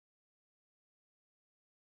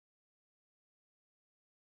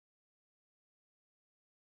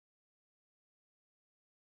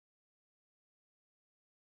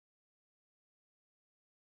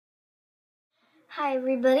Hi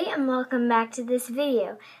everybody and welcome back to this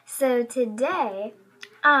video. So today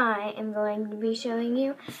I am going to be showing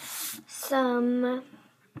you some,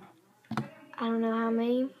 I don't know how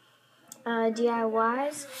many,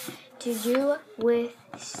 DIYs to do with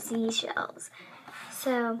seashells.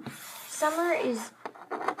 So summer is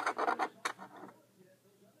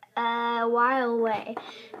a while away.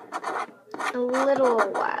 A little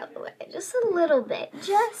while away. Just a little bit.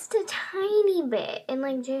 Just a tiny bit in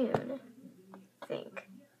like June. I think.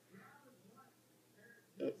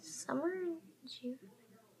 It's summer in June?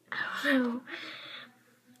 I don't know.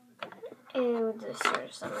 It was the start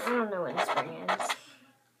of summer. I don't know when spring ends.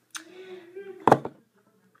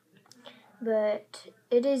 But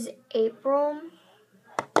it is April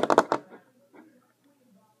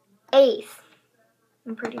 8th.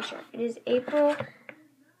 I'm pretty sure. It is April.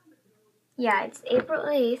 Yeah, it's April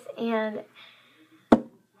 8th. And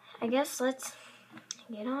I guess let's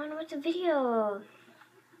get on with the video.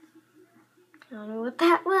 I don't know what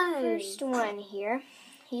that was. First one here.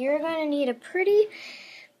 You're going to need a pretty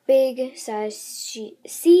big size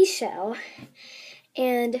seashell.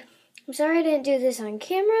 And I'm sorry I didn't do this on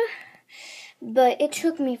camera, but it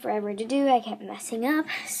took me forever to do. I kept messing up.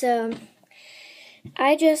 So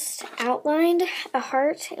I just outlined a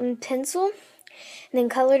heart in pencil and then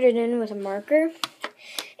colored it in with a marker.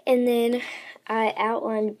 And then I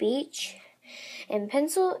outlined beach in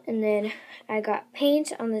pencil, and then I got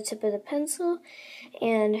paint on the tip of the pencil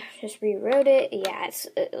and just rewrote it. Yeah,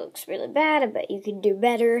 it looks really bad. I bet you could do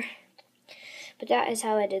better. But that is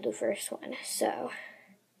how I did the first one. So,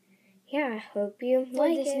 yeah, I hope you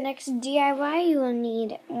like it. For this next DIY, you will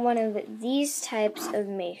need one of these types of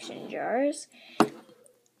mason jars.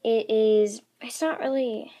 It's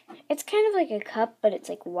kind of like a cup, but it's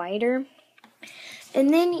like wider.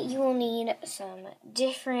 And then you will need some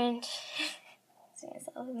different, see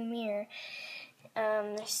myself in the mirror,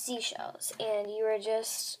 seashells. And you are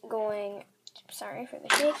just going, sorry for the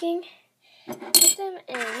shaking, put them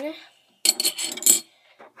in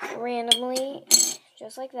randomly,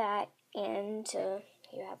 just like that, until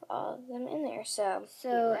you have all of them in there. So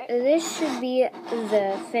this should be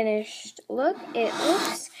the finished look. It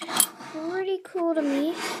looks pretty cool to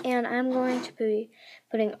me, and I'm going to be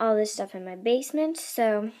putting all this stuff in my basement,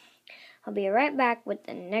 so I'll be right back with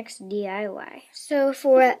the next DIY. So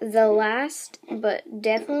for the last, but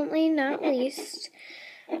definitely not least,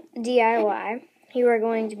 DIY, you are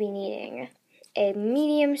going to be needing a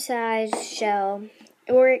medium-sized shell,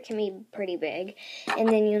 or it can be pretty big, and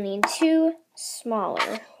then you'll need two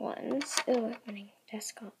smaller ones. Oh,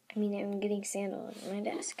 I'm getting sand all over my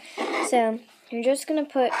desk. So you're just going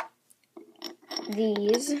to put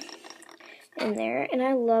these in there, and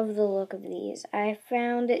I love the look of these. I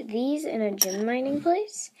found these in a gem mining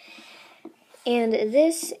place, and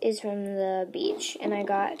this is from the beach, and I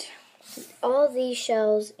got all these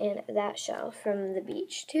shells and that shell from the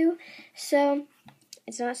beach too, so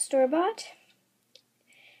it's not store-bought.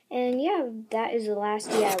 And yeah, that is the last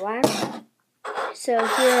DIY. So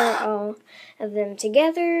here are all of them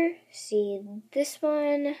together. See this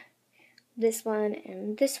one,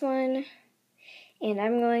 and this one. And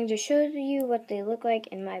I'm going to show you what they look like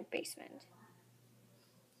in my basement.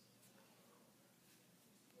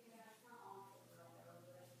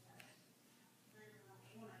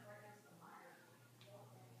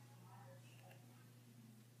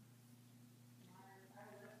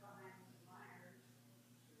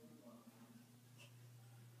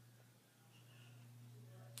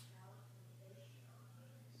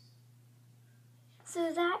 So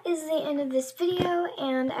that is the end of this video,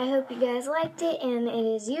 and I hope you guys liked it and it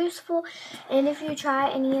is useful. And if you try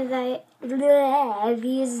any of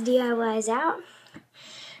these DIYs out,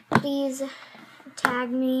 please tag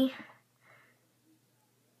me.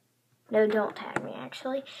 No, don't tag me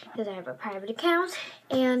actually, because I have a private account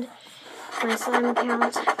and my slime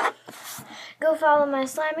account. Go follow my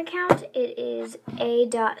slime account. It is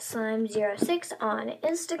a.slime06 on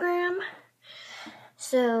Instagram.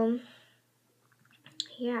 So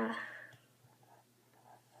yeah.